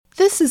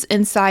This is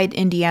Inside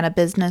Indiana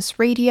Business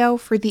Radio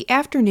for the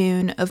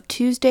afternoon of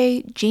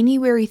Tuesday,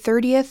 January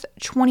 30th,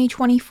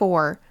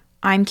 2024.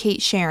 I'm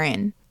Kate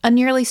Sharon. A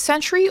nearly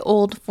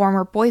century-old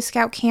former Boy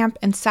Scout camp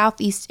in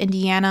southeast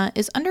Indiana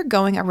is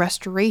undergoing a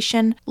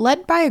restoration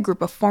led by a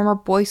group of former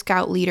Boy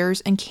Scout leaders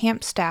and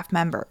camp staff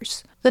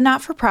members. The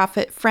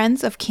not-for-profit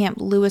Friends of Camp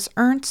Lewis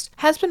Ernst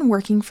has been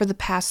working for the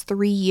past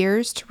 3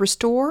 years to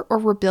restore or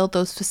rebuild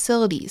those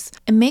facilities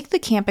and make the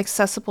camp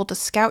accessible to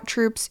Scout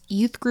troops,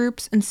 youth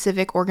groups, and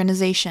civic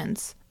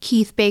organizations.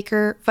 Keith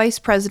Baker, vice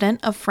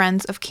president of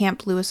Friends of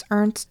Camp Lewis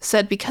Ernst,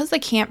 said because the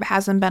camp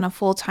hasn't been a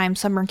full-time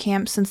summer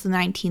camp since the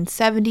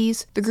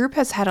 1970s, the group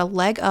has had a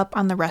leg up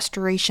on the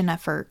restoration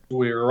effort.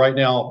 We're right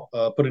now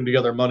putting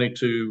together money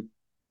to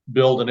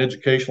build an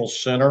educational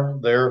center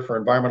there for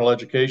environmental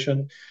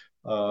education.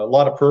 A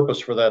lot of purpose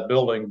for that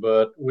building,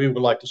 but we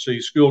would like to see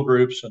school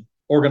groups and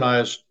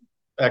organized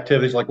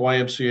activities like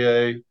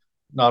YMCA,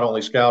 not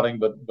only scouting,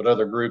 but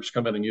other groups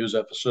come in and use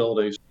that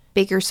facility.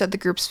 Baker said the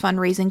group's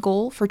fundraising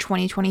goal for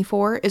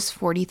 2024 is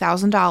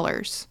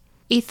 $40,000.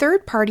 A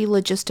third-party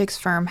logistics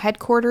firm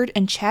headquartered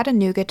in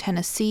Chattanooga,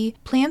 Tennessee,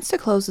 plans to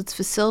close its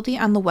facility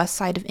on the west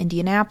side of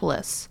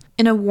Indianapolis.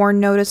 In a warn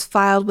notice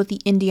filed with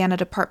the Indiana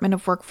Department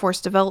of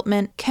Workforce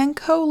Development,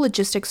 Kenco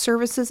Logistics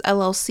Services,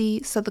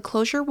 LLC, said the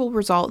closure will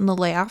result in the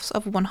layoffs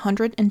of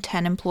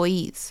 110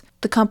 employees.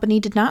 The company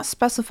did not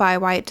specify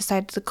why it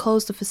decided to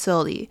close the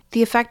facility.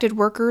 The affected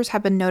workers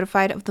have been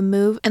notified of the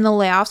move, and the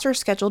layoffs are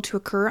scheduled to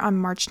occur on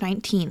March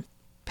 19th.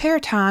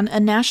 Peraton, a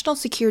national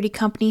security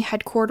company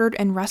headquartered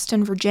in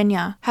Reston,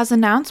 Virginia, has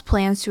announced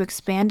plans to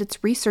expand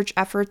its research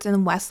efforts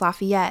in West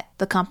Lafayette.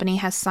 The company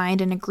has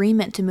signed an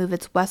agreement to move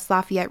its West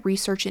Lafayette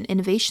Research and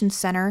Innovation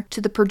Center to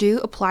the Purdue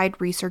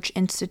Applied Research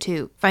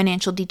Institute.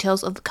 Financial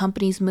details of the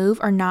company's move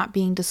are not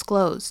being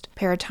disclosed.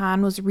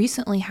 Peraton was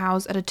recently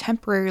housed at a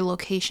temporary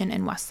location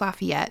in West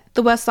Lafayette.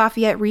 The West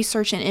Lafayette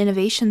Research and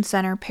Innovation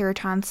Center,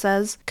 Peraton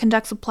says,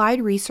 conducts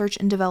applied research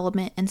and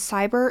development in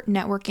cyber,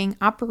 networking,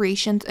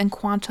 operations, and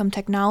quantum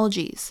technologies,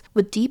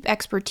 with deep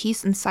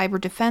expertise in cyber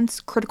defense,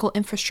 critical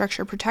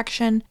infrastructure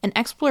protection, and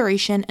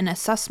exploration and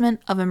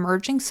assessment of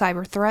emerging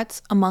cyber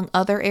threats, among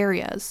other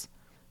areas.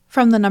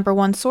 From the number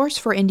one source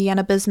for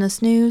Indiana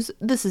business news,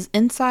 this is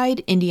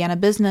Inside Indiana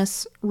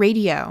Business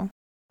Radio.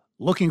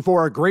 Looking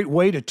for a great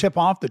way to tip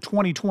off the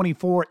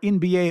 2024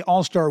 NBA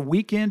All-Star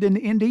Weekend in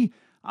Indy?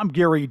 I'm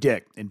Gary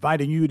Dick,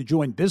 inviting you to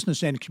join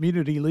business and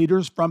community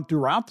leaders from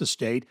throughout the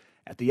state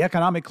at the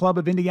Economic Club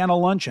of Indiana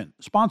Luncheon,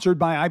 sponsored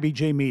by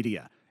IBJ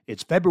Media.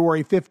 It's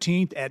February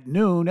 15th at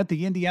noon at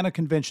the Indiana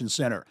Convention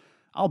Center.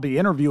 I'll be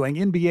interviewing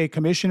NBA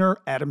Commissioner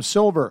Adam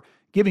Silver,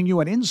 giving you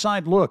an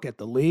inside look at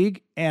the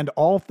league and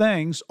all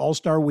things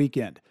All-Star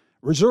Weekend.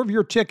 Reserve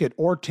your ticket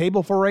or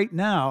table for 8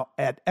 now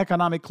at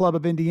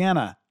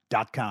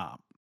economicclubofindiana.com.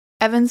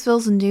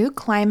 Evansville's new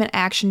Climate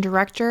Action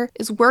Director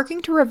is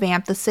working to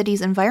revamp the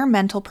city's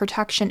environmental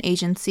protection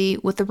agency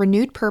with a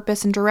renewed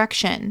purpose and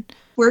direction.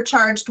 We're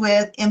charged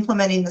with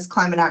implementing this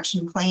climate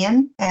action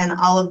plan and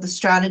all of the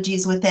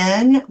strategies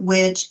within,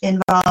 which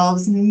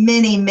involves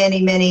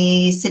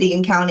many city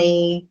and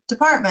county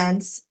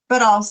departments,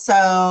 but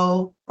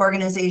also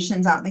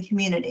organizations out in the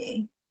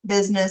community.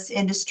 Business,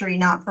 industry,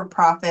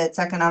 not-for-profits,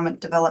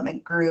 economic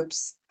development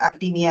groups,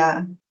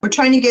 academia. We're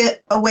trying to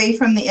get away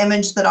from the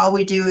image that all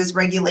we do is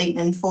regulate and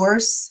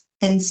enforce.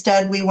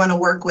 Instead, we want to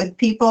work with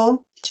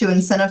people to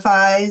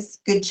incentivize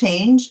good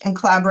change and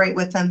collaborate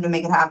with them to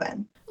make it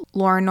happen.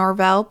 Lauren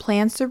Norvell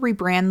plans to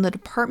rebrand the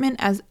department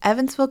as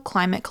Evansville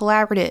Climate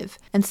Collaborative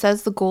and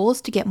says the goal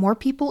is to get more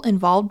people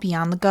involved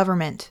beyond the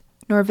government.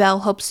 Norvell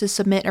hopes to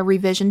submit a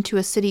revision to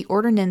a city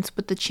ordinance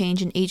with the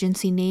change in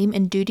agency name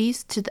and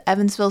duties to the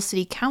Evansville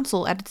City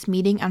Council at its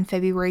meeting on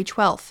February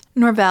 12th.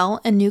 Norvell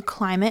and new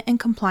climate and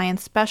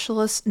compliance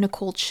specialist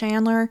Nicole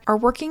Chandler are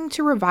working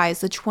to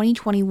revise the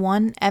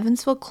 2021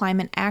 Evansville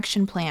Climate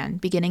Action Plan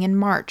beginning in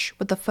March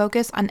with a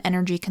focus on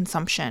energy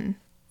consumption.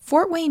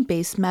 Fort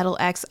Wayne-based Metal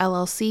X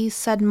LLC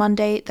said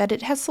Monday that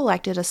it has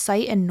selected a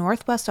site in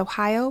Northwest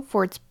Ohio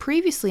for its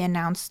previously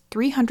announced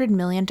 $300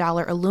 million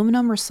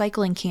aluminum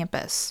recycling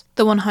campus.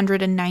 The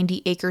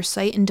 190-acre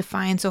site in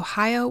Defiance,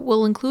 Ohio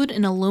will include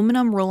an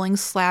aluminum rolling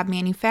slab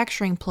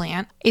manufacturing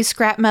plant, a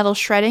scrap metal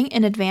shredding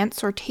and advanced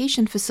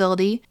sortation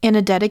facility, and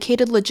a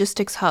dedicated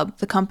logistics hub,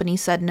 the company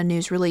said in a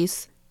news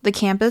release. The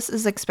campus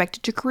is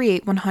expected to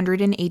create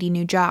 180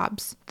 new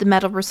jobs. The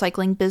metal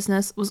recycling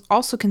business was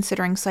also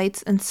considering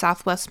sites in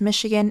southwest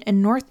Michigan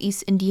and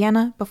northeast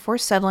Indiana before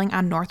settling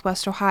on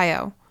northwest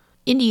Ohio.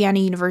 Indiana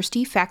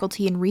University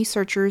faculty and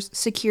researchers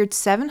secured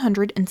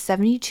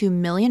 $772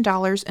 million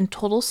in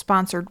total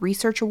sponsored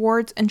research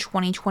awards in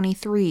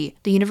 2023,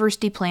 the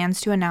university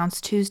plans to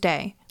announce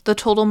Tuesday. The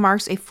total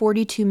marks a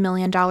 $42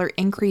 million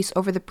increase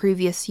over the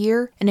previous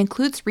year and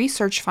includes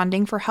research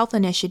funding for health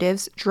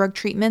initiatives, drug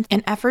treatment,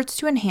 and efforts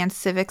to enhance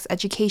civics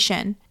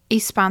education. A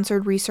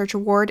sponsored research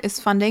award is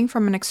funding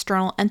from an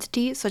external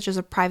entity such as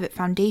a private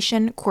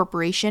foundation,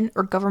 corporation,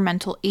 or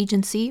governmental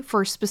agency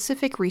for a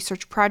specific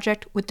research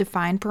project with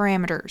defined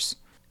parameters.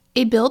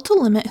 A bill to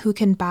limit who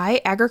can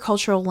buy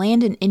agricultural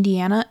land in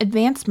Indiana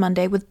advanced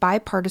Monday with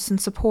bipartisan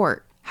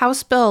support.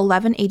 House Bill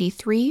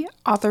 1183,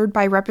 authored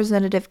by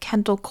Representative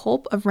Kendall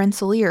Culp of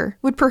Rensselaer,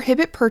 would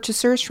prohibit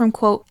purchasers from,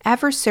 quote,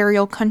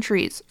 adversarial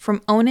countries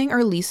from owning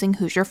or leasing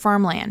Hoosier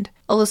farmland.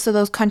 A list of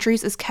those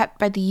countries is kept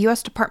by the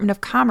U.S. Department of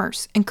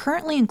Commerce and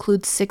currently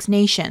includes 6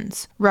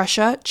 nations: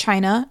 Russia,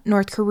 China,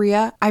 North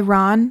Korea,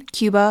 Iran,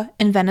 Cuba,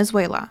 and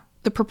Venezuela.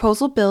 The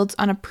proposal builds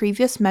on a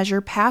previous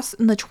measure passed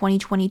in the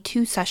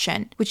 2022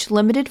 session, which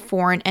limited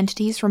foreign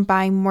entities from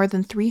buying more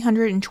than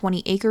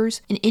 320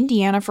 acres in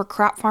Indiana for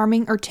crop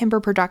farming or timber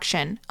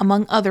production,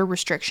 among other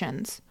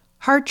restrictions.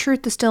 Hard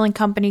Truth Distilling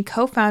Company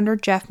co-founder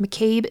Jeff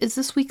McCabe is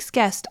this week's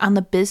guest on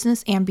the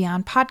Business and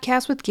Beyond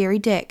podcast with Gary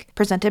Dick,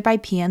 presented by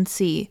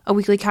PNC, a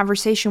weekly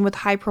conversation with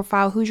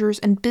high-profile Hoosiers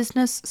in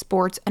business,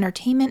 sports,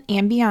 entertainment,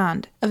 and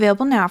beyond.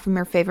 Available now from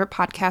your favorite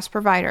podcast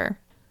provider.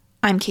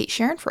 I'm Kate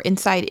Sharon for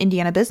Inside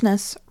Indiana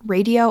Business,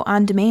 Radio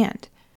on Demand.